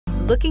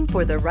Looking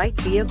for the right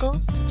vehicle?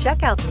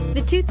 Check out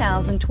the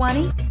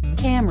 2020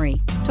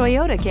 Camry.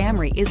 Toyota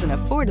Camry is an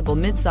affordable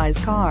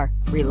midsize car,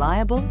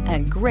 reliable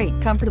and great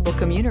comfortable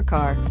commuter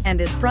car,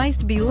 and is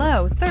priced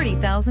below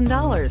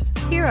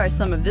 $30,000. Here are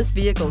some of this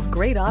vehicle's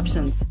great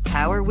options: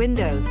 power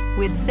windows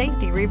with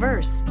safety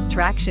reverse,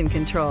 traction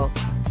control,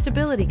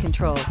 stability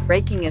control,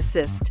 braking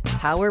assist,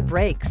 power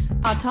brakes,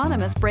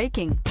 autonomous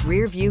braking,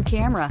 rear view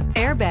camera,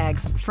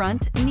 airbags,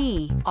 front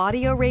knee,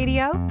 audio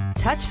radio,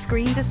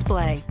 touchscreen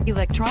display,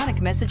 electronic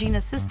messaging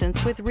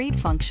assistance with read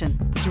function.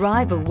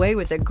 Drive away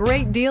with a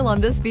great deal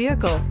on this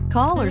vehicle.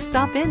 Call or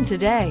stop in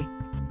today.